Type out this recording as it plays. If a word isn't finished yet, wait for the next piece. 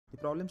The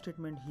problem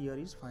statement here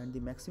is find the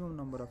maximum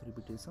number of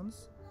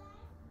repetitions,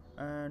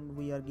 and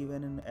we are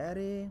given an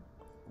array.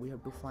 We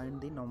have to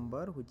find the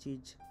number which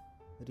is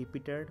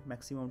repeated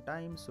maximum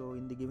time. So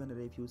in the given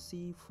array, if you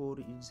see 4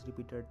 is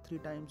repeated 3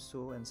 times,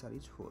 so answer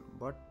is 4.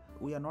 But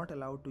we are not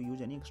allowed to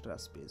use any extra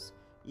space.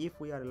 If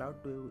we are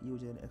allowed to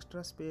use an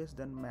extra space,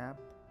 then map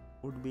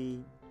would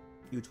be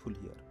useful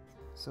here.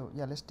 So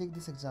yeah, let's take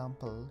this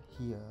example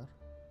here.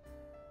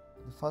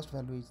 The first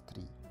value is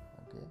 3,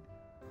 okay,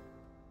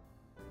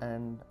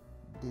 and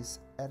this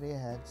array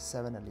has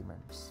 7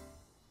 elements.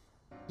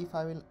 If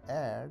I will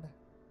add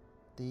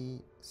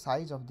the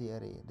size of the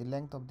array, the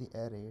length of the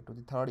array to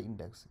the third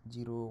index,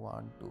 0,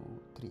 1,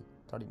 2, 3,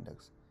 third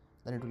index,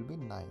 then it will be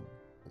 9.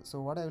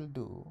 So what I will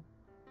do,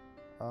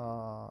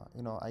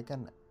 I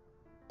can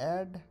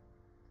add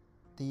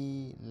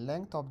the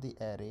length of the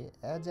array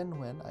as and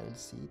when I will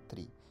see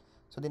 3.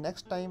 So the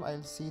next time I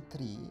will see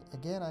 3,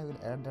 again I will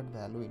add that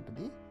value into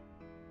the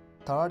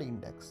third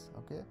index,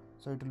 okay.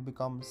 So it will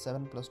become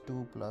 7 plus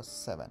 2 plus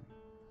 7.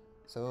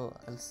 So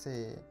I'll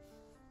say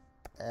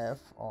f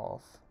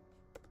of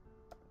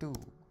 2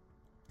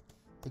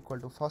 equal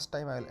to, first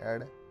time I will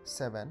add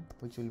 7,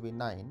 which will be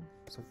 9,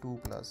 so 2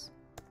 plus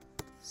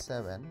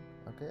 7,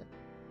 okay,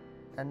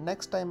 and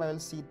next time I will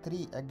see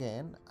 3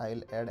 again, I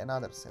will add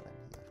another 7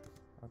 here,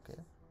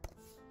 okay.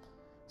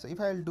 So if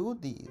I will do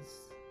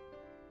this,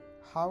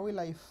 how will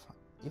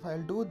if I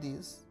will do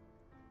this,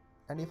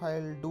 and if I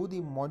will do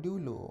the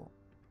modulo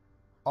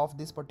of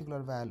this particular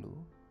value,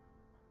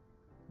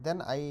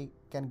 then I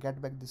can get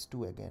back this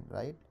 2 again,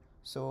 right?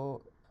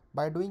 So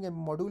by doing a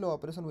modulo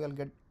operation, we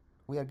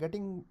are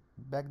getting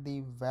back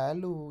the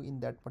value in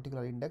that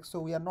particular index. So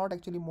we are not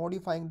actually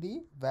modifying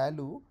the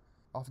value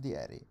of the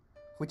array,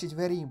 which is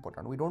very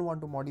important. We don't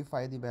want to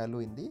modify the value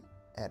in the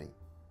array.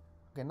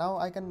 Okay, now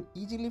I can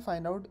easily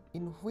find out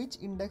in which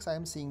index I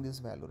am seeing this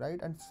value,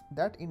 right? And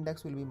that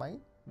index will be my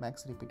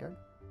max repeated.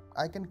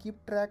 I can keep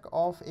track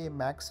of a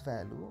max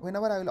value.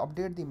 Whenever I will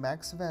update the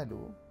max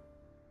value,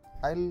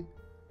 I'll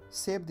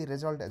save the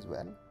result as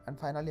well, and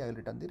finally I will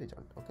return the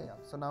result, okay.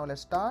 So now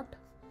let's start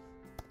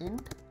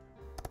int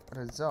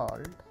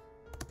result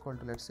equal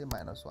to, let's say,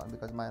 -1,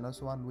 because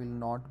 -1 will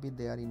not be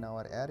there in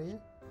our array.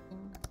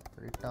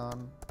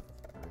 Return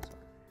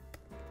result,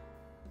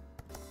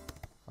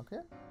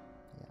 okay.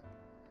 Yeah,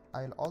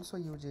 I will also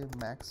use a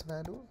max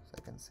value, so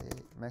I can say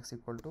max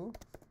equal to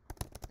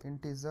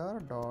integer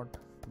dot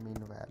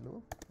mean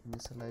value,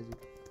 initialize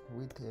it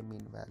with a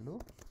mean value,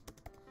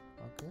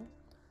 okay.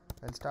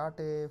 I'll start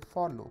a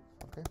for loop,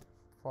 okay.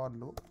 For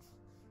loop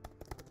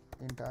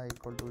int I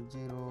equal to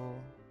 0,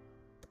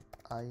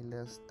 I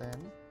less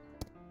than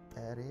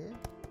array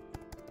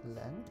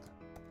length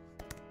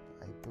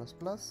I plus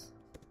plus.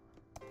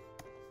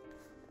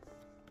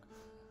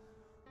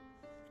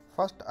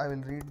 First I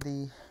will read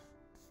the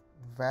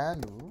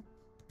value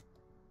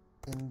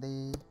in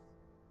the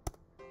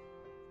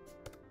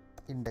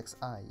index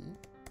I,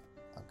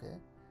 okay,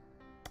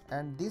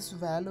 and this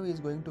value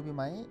is going to be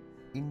my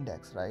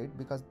index, right,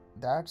 because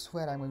that's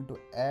where I'm going to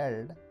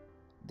add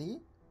the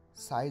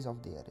size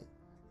of the array.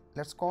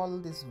 Let's call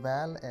this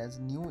val as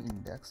new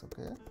index,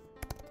 okay,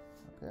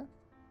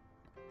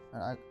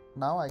 and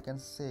now I can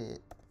say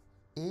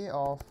a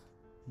of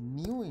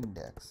new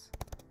index,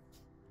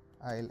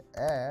 I'll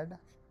add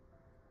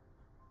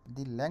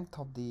the length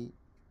of the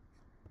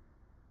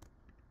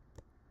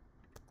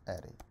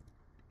array,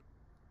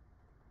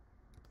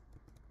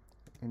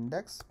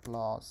 index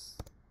plus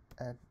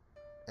at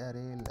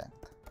array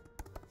length,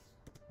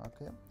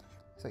 okay.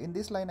 So in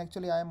this line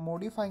actually I am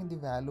modifying the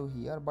value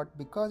here, but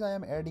because I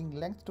am adding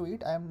length to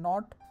it, I am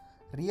not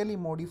really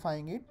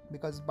modifying it,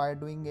 because by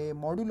doing a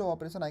modulo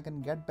operation I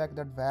can get back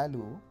that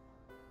value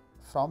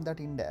from that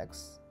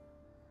index,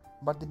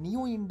 but the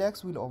new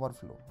index will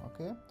overflow,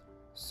 okay.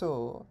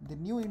 So the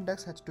new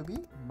index has to be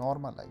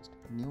normalized.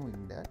 New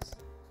index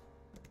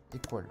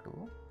equal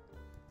to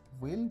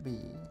will be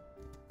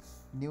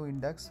new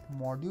index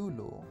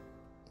modulo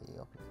a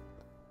of length.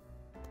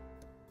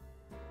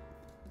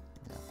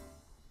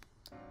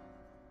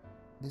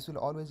 This will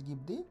always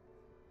give the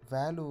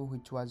value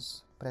which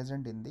was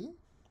present in the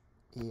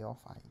a of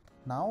I.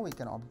 Now we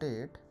can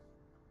update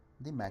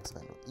the max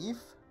value. If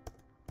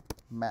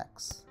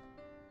max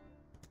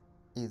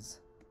is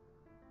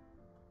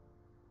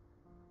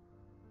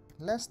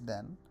less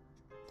than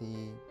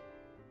the,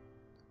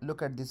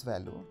 look at this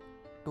value,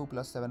 2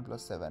 plus 7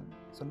 plus 7.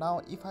 So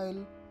now if I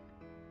will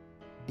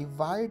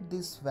divide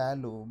this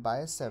value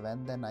by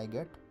 7, then I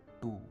get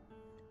 2,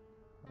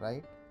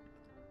 right?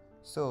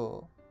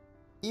 So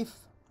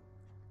if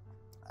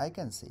I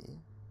can say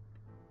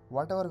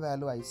whatever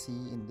value I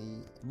see in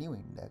the new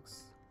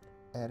index,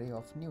 array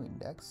of new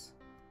index,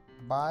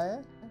 by a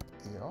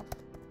of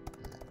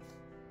length.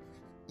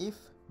 If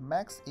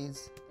max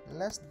is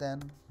less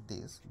than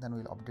this, then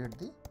we'll update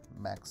the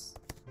max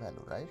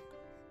value, right,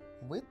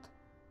 with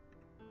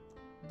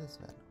this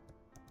value,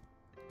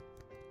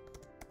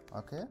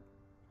 okay.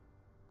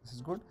 This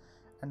is good.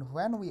 And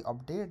when we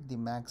update the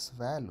max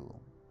value,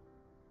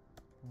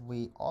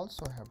 we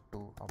also have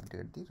to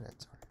update the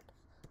result.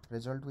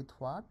 result with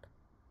what?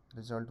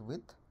 Result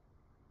with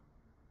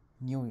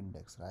new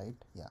index, right?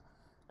 Yeah,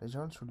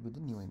 result should be the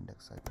new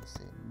index. I can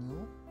say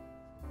new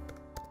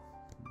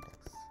index.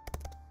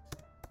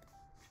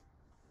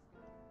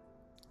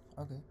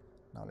 Okay,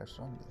 now let's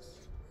run this.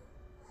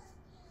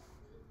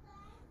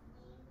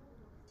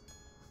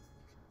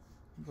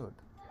 Good.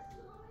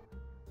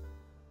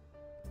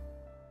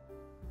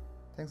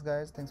 Thanks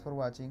guys, thanks for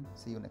watching.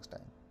 See you next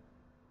time.